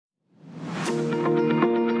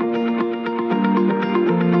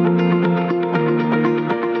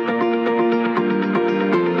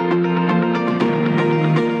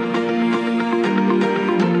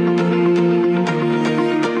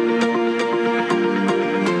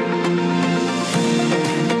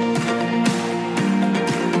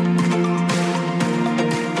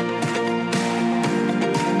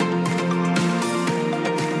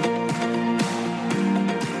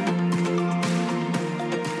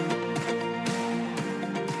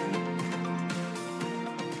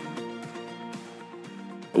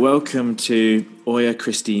Welcome to Oya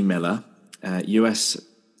Christine Miller, US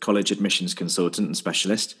College Admissions Consultant and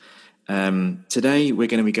Specialist. Today we're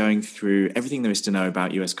going to be going through everything there is to know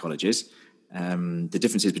about US colleges, the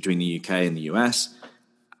differences between the UK and the US,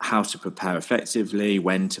 how to prepare effectively,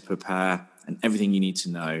 when to prepare, and everything you need to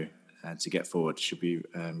know to get forward. Should be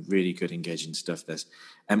really good, engaging stuff. This.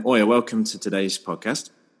 Oya, welcome to today's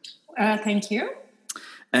podcast. Thank you.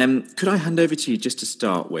 Could I hand over to you just to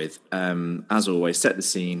start with, as always, set the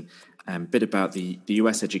scene, a bit about the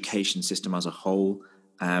US education system as a whole,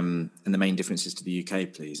 and the main differences to the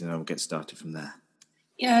UK, please, and then we'll get started from there.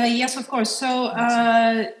 Yes, of course. So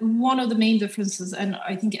one of the main differences, and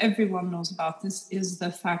I think everyone knows about this, is the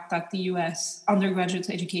fact that the US undergraduate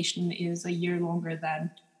education is a year longer than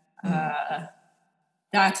that.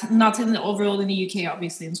 Not in the overall in the UK,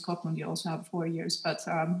 obviously. In Scotland, you also have 4 years, but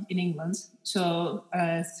in England, so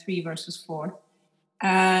 3 versus 4.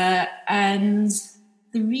 And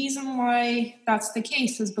the reason why that's the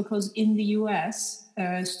case is because in the US,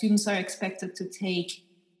 students are expected to take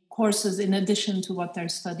courses in addition to what they're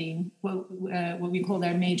studying, what we call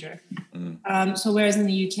their major. So whereas in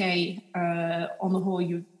the UK, on the whole,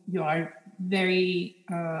 you are very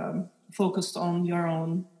focused on your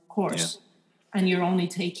own course, and you're only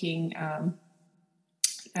taking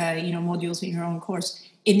modules in your own course.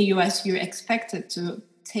 In the US, you're expected to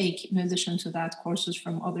take, in addition to that, courses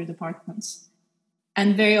from other departments.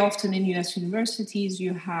 And very often in US universities,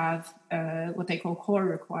 you have what they call core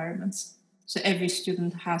requirements. So every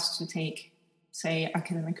student has to take, say,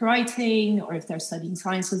 academic writing, or if they're studying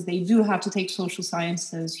sciences, they do have to take social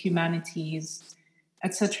sciences, humanities,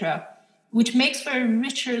 etc., which makes for a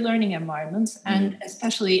richer learning environment. And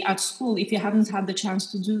especially at school, if you haven't had the chance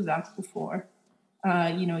to do that before,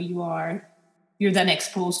 you're then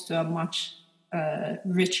exposed to a much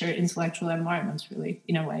richer intellectual environment, really,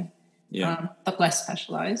 in a way, but less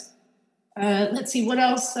specialized. Let's see, what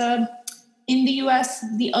else? In the US,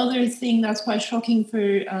 the other thing that's quite shocking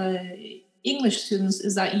for English students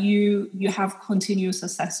is that you have continuous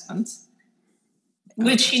assessment,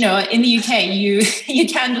 which, in the UK, you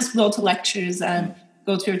can just go to lectures and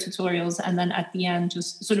go to your tutorials, and then at the end,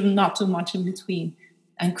 just sort of not too much in between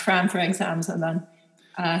and cram for exams, and then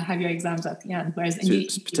have your exams at the end. Whereas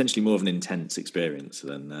it's potentially more of an intense experience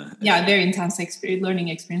than... very intense learning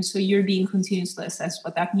experience. So you're being continuously assessed.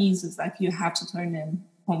 What that means is that you have to turn in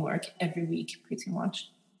homework every week, pretty much,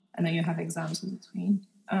 and then you have exams in between.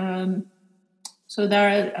 So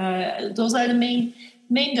those are the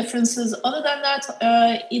main differences. Other than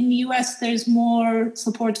that, in the US, there's more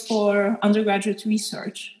support for undergraduate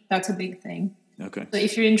research. That's a big thing. Okay. So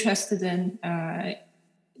if you're interested in,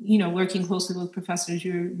 working closely with professors,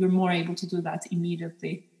 you're more able to do that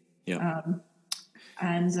immediately. Yeah.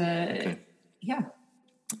 Yeah.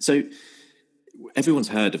 So everyone's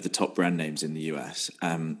heard of the top brand names in the US,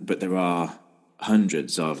 but there are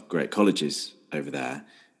hundreds of great colleges over there.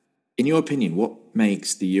 In your opinion, what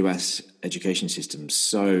makes the US education system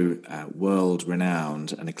so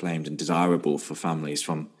world-renowned and acclaimed and desirable for families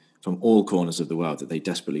from all corners of the world that they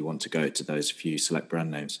desperately want to go to those few select brand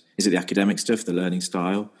names? Is it the academic stuff, the learning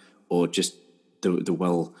style, or just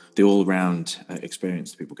the all-round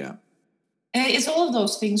experience that people get? It's all of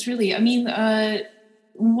those things, really. I mean,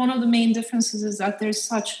 one of the main differences is that there's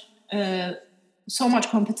so much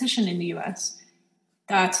competition in the US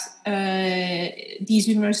that these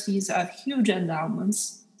universities have huge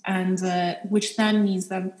endowments, and which then means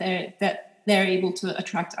that they're able to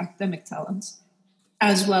attract academic talent,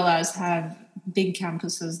 as well as have big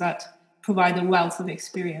campuses that provide a wealth of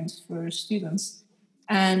experience for students,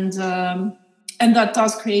 and that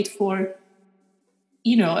does create for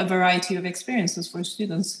a variety of experiences for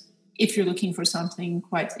students. If you're looking for something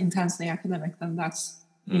quite intensely academic, then that's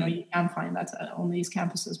you can find that on these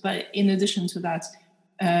campuses. But in addition to that,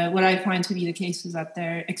 what I find to be the case is that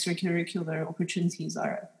their extracurricular opportunities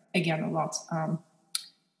are, again, a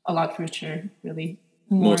lot richer, really.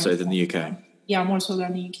 More so than the UK? Yeah, more so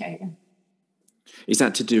than the UK, yeah. Is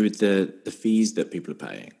that to do with the fees that people are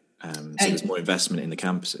paying? So there's more investment in the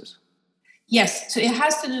campuses? Yes, so it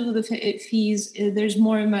has to do with the fees. There's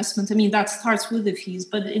more investment. I mean, that starts with the fees.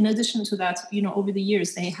 But in addition to that, over the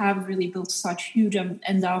years, they have really built such huge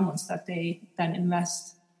endowments that they then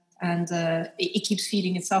invest. And it keeps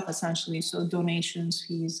feeding itself, essentially. So donations,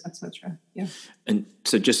 fees, etc. Yeah. And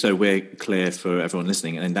so just so we're clear for everyone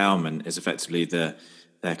listening, an endowment is effectively their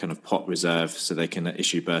kind of pot reserve, so they can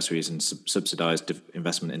issue bursaries and subsidise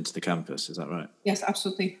investment into the campus. Is that right? Yes,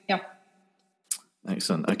 absolutely. Yeah.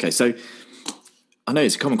 Excellent. Okay, so I know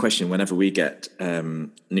it's a common question whenever we get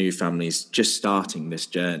new families just starting this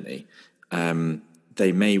journey.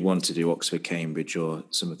 they may want to do Oxford, Cambridge, or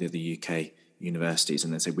some of the other UK universities,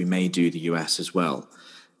 and they say we may do the US as well.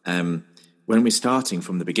 When we're starting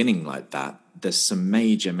from the beginning like that, there's some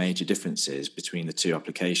major differences between the two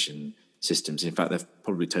application systems. In fact, they're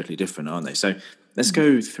probably totally different, aren't they? So let's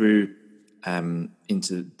go through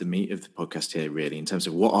into the meat of the podcast here, really, in terms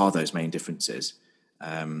of what are those main differences,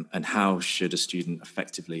 and how should a student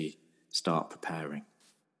effectively start preparing?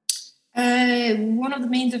 One of the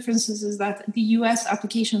main differences is that the US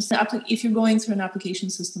applications, if you're going through an application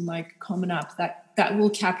system like Common App, that will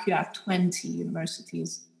cap you at 20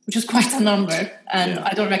 universities, which is quite a number. And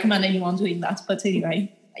I don't recommend anyone doing that. But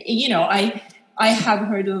anyway, I have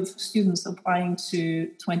heard of students applying to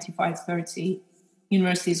 25, 30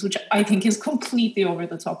 universities, which I think is completely over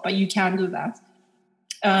the top, but you can do that.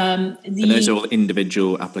 And those are all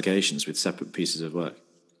individual applications with separate pieces of work?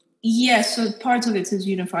 Yes, so part of it is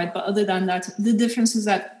unified, but other than that, the difference is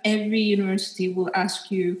that every university will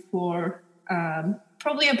ask you for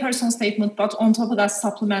probably a personal statement, but on top of that,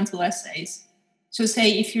 supplemental essays. So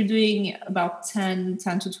say if you're doing about 10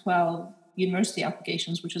 to 12 university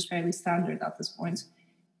applications, which is fairly standard at this point,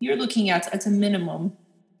 you're looking at a minimum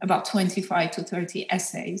about 25 to 30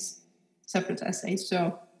 essays, separate essays.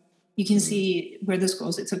 So you can see where this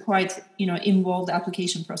goes. It's a quite, involved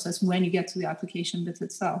application process when you get to the application bit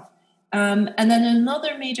itself. And then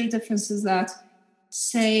another major difference is that,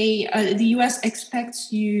 say, the US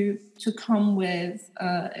expects you to come with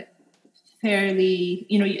fairly,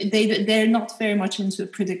 they're not very much into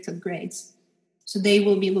predicted grades. So they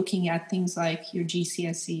will be looking at things like your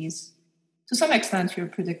GCSEs, to some extent your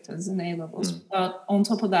predictors in A-levels. But on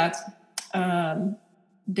top of that,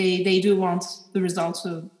 they do want the results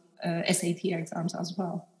of SAT exams as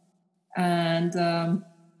well. And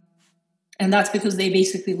that's because they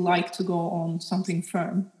basically like to go on something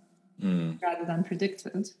firm rather than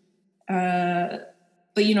predicted. But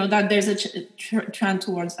that there's a trend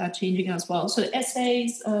towards that changing as well. So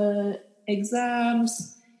essays,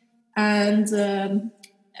 exams, and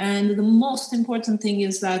the most important thing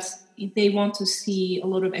is that they want to see a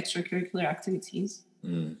lot of extracurricular activities.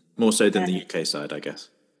 More so than the UK side, I guess.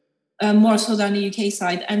 More so than the UK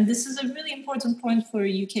side. And this is a really important point for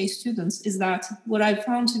UK students, is that what I've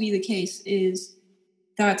found to be the case is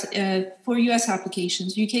that for US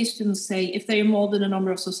applications, UK students say if they're involved in a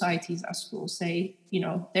number of societies at school, say,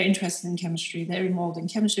 they're interested in chemistry, they're involved in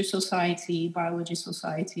chemistry society, biology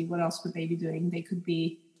society, what else would they be doing? They could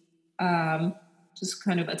be just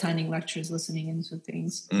kind of attending lectures, listening into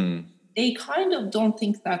things. They kind of don't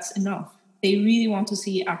think that's enough. They really want to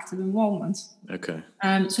see active involvement. Okay.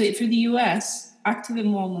 So for the US, active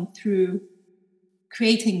involvement through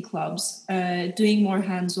creating clubs, doing more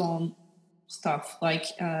hands-on stuff, like,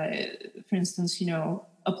 for instance,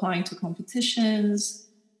 applying to competitions.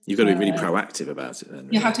 You've got to be really proactive about it then.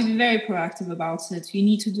 Really. You have to be very proactive about it. You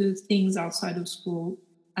need to do things outside of school.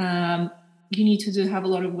 You need to have a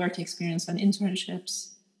lot of work experience and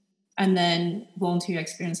internships, and then volunteer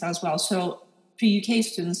experience as well. So for UK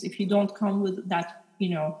students, if you don't come with that,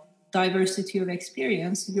 diversity of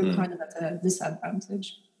experience, you're kind of at a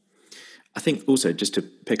disadvantage. I think also, just to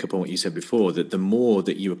pick up on what you said before, that the more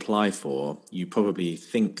that you apply for, you probably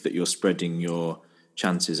think that you're spreading your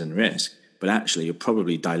chances and risk, but actually you're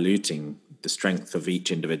probably diluting the strength of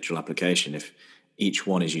each individual application. If each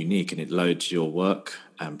one is unique and it loads your work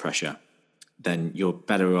pressure, then you're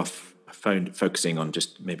better off focusing on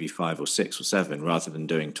just maybe 5 or 6 or 7 rather than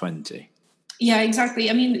doing 20. Yeah, exactly.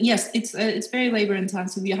 I mean, yes, it's very labor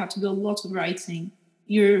intensive. You have to do a lot of writing.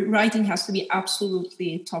 Your writing has to be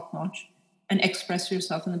absolutely top notch and express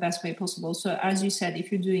yourself in the best way possible. So as you said,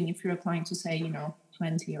 if you're applying to say,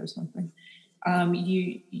 20 or something,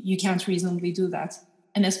 you can't reasonably do that.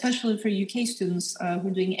 And especially for UK students who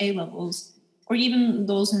are doing A-levels, or even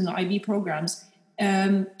those in the IB programs,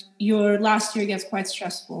 your last year gets quite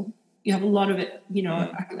stressful. You have a lot of it,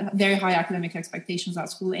 very high academic expectations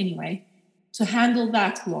at school anyway. To handle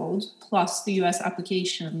that load plus the US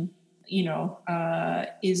application,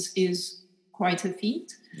 is quite a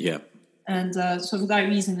feat. Yeah. And so for that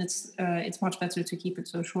reason, it's much better to keep it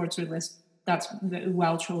to a shorter list that's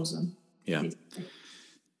well chosen. Yeah. Basically.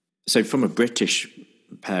 So from a British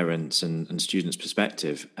parents and students'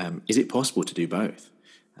 perspective, is it possible to do both?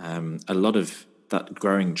 A lot of that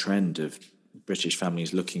growing trend of British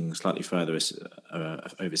families looking slightly further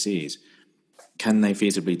overseas, can they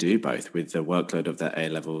feasibly do both with the workload of their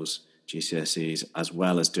A-levels, GCSEs, as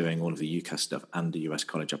well as doing all of the UCAS stuff and the US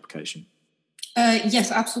college application?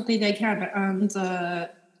 Yes, absolutely they can.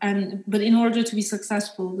 But in order to be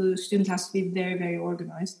successful, the student has to be very, very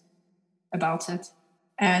organized about it.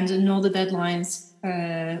 and know the deadlines,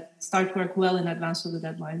 start work well in advance of the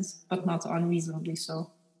deadlines, but not unreasonably so.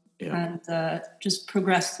 Yeah. And just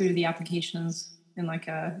progress through the applications in like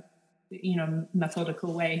a,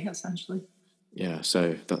 methodical way, essentially. Yeah,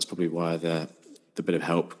 so that's probably why the bit of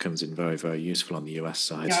help comes in very, very useful on the US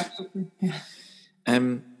side. Yeah, absolutely. Yeah.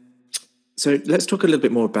 So let's talk a little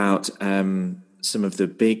bit more about some of the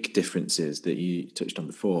big differences that you touched on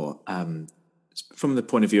before. From the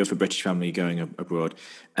point of view of a British family going abroad,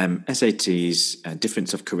 SATs,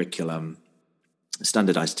 difference of curriculum,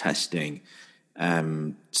 standardized testing,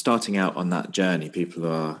 starting out on that journey, people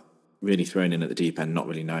are really thrown in at the deep end, not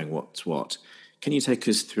really knowing what's what. Can you take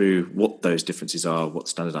us through what those differences are, what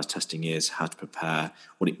standardized testing is, how to prepare,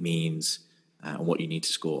 what it means, and what you need to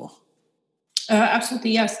score?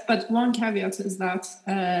 Absolutely, yes. But one caveat is that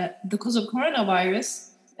because of coronavirus,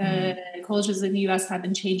 colleges in the US have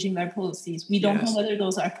been changing their policies. We don't know whether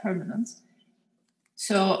those are permanent.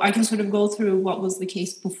 So I can sort of go through what was the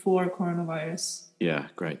case before coronavirus. Yeah,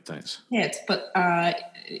 great, thanks. But,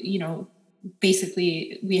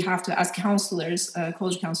 basically we have to, as counselors,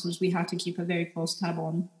 college counselors, we have to keep a very close tab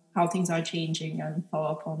on how things are changing and follow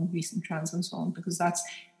up on recent trends and so on, because that's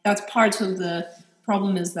part of the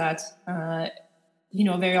problem is that,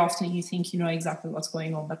 very often you think you know exactly what's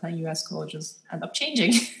going on, but then US colleges end up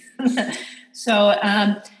changing. So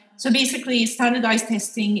basically standardized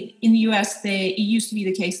testing in the US, it used to be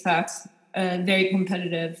the case that very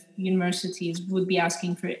competitive universities would be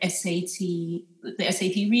asking for the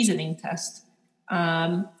SAT reasoning test.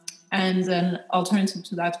 And an alternative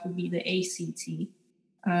to that would be the ACT.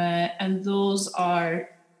 And those are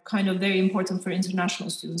kind of very important for international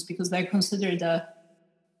students because they're considered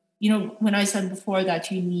when I said before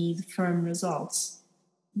that you need firm results,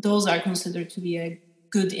 those are considered to be a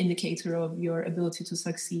good indicator of your ability to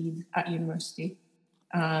succeed at university.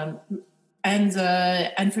 And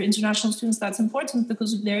for international students, that's important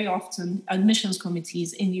because very often admissions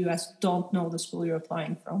committees in the US don't know the school you're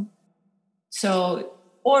applying from. So,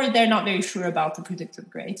 or they're not very sure about the predicted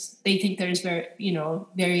grades. They think there's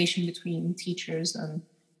variation between teachers, and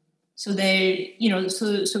so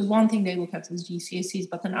so one thing they look at is GCSEs,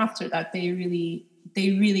 but then after that they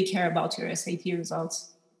really care about your SAT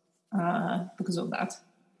results because of that.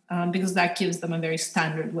 Because that gives them a very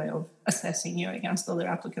standard way of assessing you against other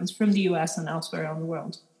applicants from the US and elsewhere around the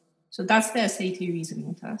world. So that's the SAT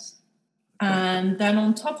reasoning test. And then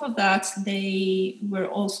on top of that, they were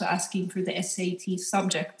also asking for the SAT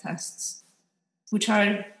subject tests, which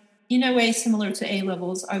are in a way similar to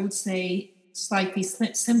A-levels. I would say slightly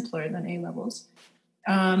simpler than A-levels.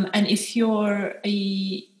 And if you're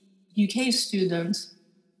a UK student,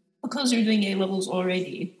 because you're doing A-levels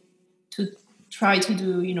already, to try to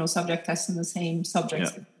do, subject tests in the same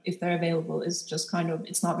subjects if they're available is just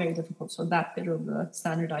it's not very difficult. So that bit of the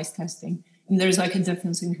standardized testing, and there's like a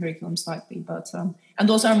difference in curriculum slightly, but and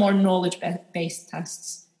those are more knowledge-based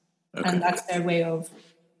tests, and that's their way of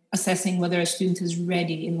assessing whether a student is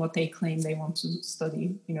ready in what they claim they want to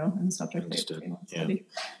study, and subject they want to study.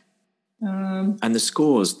 And the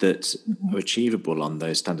scores that are achievable on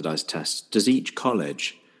those standardized tests, does each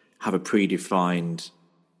college have a predefined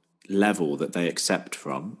level that they accept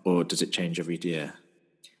from, or does it change every year?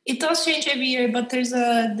 It does change every year, but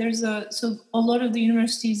so a lot of the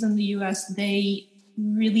universities in the US, they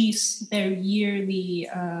release their yearly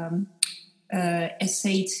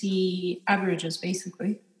SAT averages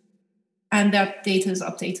basically, and that data is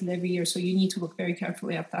updated every year. So you need to look very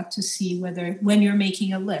carefully at that to see whether, when you're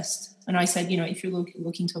making a list, and I said, if you're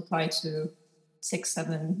looking to apply to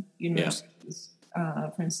 6-7 universities,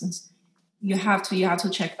 for instance, you have to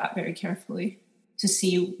check that very carefully to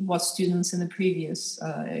see what students in the previous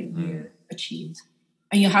year achieved.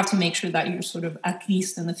 And you have to make sure that you're sort of at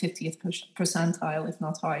least in the 50th percentile, if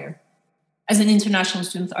not higher. As an international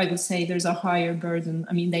student, I would say there's a higher burden.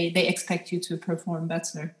 I mean, they expect you to perform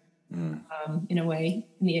better in a way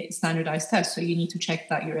in the standardized test. So you need to check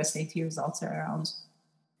that your SAT results are around.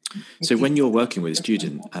 So when you're working with a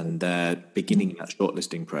student and they're beginning that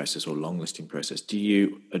shortlisting process or long-listing process, do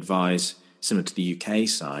you advise, similar to the UK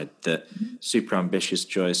side, that super ambitious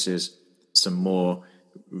choices, some more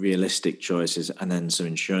realistic choices, and then some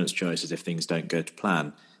insurance choices if things don't go to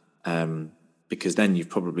plan? Because then you've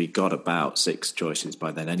probably got about 6 choices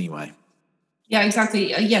by then anyway. Yeah,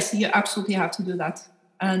 exactly. Yes, you absolutely have to do that.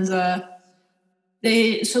 And I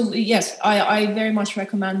very much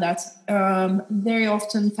recommend that. Very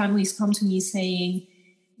often families come to me saying,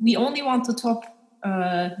 we only want the top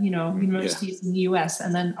universities in the US,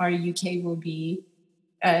 and then our UK will be,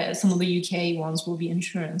 some of the UK ones will be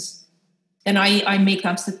insurance. then I make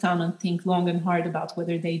them sit down and think long and hard about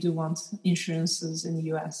whether they do want insurances in the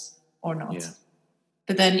US or not. Yeah.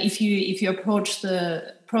 But then if you approach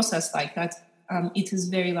the process like that, it is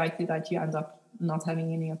very likely that you end up not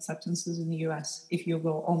having any acceptances in the US if you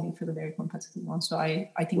go only for the very competitive one. So I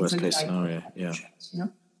think worst it's a case good scenario, yeah. You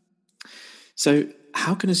know? So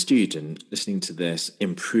how can a student listening to this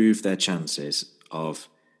improve their chances of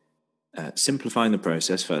simplifying the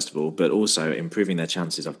process, first of all, but also improving their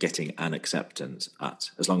chances of getting an acceptance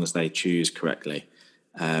as long as they choose correctly?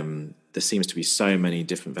 There seems to be so many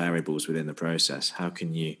different variables within the process. How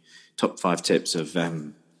can you, top 5 tips of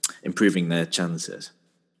improving their chances?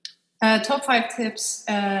 Top 5 tips.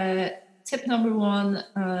 Tip number 1,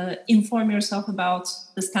 inform yourself about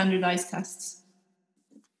the standardized tests.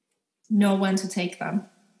 Know when to take them.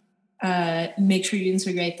 Make sure you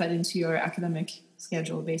integrate that into your academic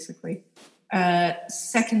schedule, basically.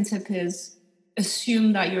 Second tip is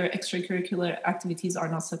assume that your extracurricular activities are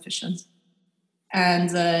not sufficient,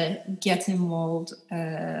 and get involved,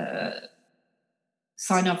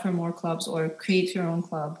 sign up for more clubs or create your own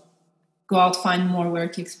club. Go out, find more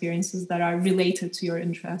work experiences that are related to your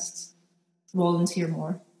interests. Volunteer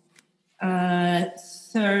more.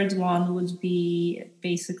 Third one would be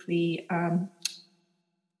basically kind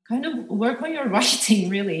of work on your writing,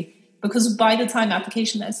 really. Because by the time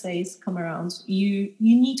application essays come around, you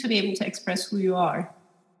need to be able to express who you are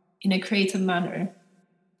in a creative manner.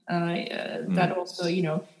 That also,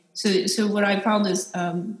 so what I found is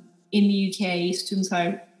in the UK, students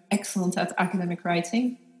are excellent at academic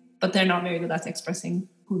writing, but they're not very good at expressing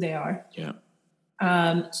who they are. Yeah.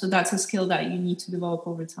 So that's a skill that you need to develop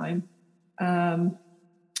over time. And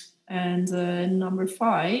number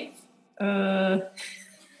 5...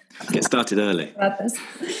 get started early.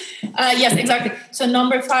 Yes, exactly. So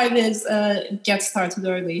number 5 is get started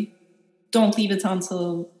early. Don't leave it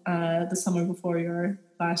until the summer before your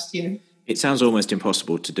last year. It sounds almost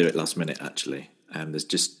impossible to do it last minute, actually. There's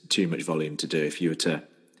just too much volume to do. If you were to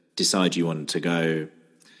decide you wanted to go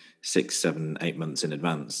 6, 7, 8 months in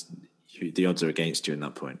advance, the odds are against you in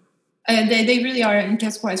that point. They really are, and it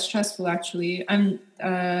gets quite stressful, actually. And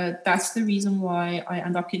that's the reason why I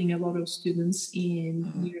end up getting a lot of students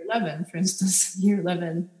in year 11, for instance, year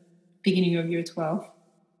 11, beginning of year 12.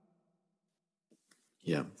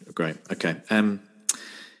 Yeah, great. Okay.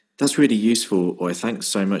 That's really useful, Oya. Thanks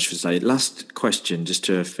so much for saying. Last question, just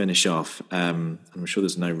to finish off. I'm sure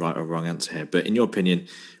there's no right or wrong answer here, but in your opinion,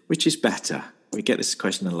 which is better? We get this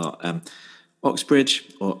question a lot.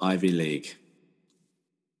 Oxbridge or Ivy League?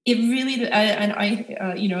 It really, and I,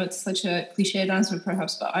 it's such a cliched answer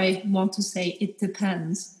perhaps, but I want to say it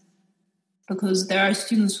depends, because there are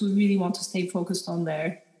students who really want to stay focused on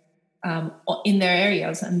their, in their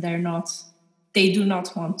areas, and they do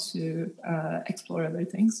not want to explore other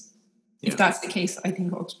things. Yeah. If that's the case, I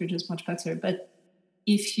think Oxbridge is much better. But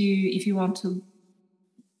if you want to,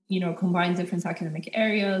 combine different academic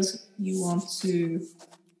areas, you want to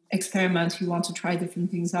experiment, you want to try different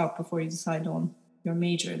things out before you decide on your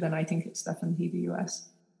major, then I think it's definitely the US.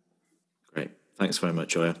 Great. Thanks very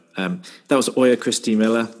much, Oya. That was Oya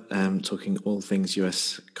Christie-Miller talking all things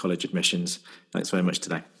US college admissions. Thanks very much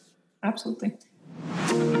today. Absolutely.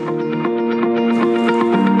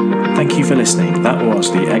 Thank you for listening. That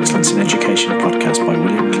was the Excellence in Education podcast by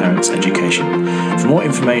William Clarence Education. For more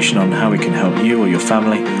information on how we can help you or your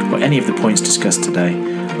family, or any of the points discussed today,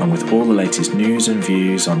 along with all the latest news and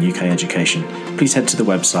views on UK education, please head to the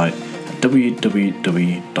website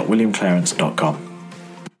www.williamclarence.com.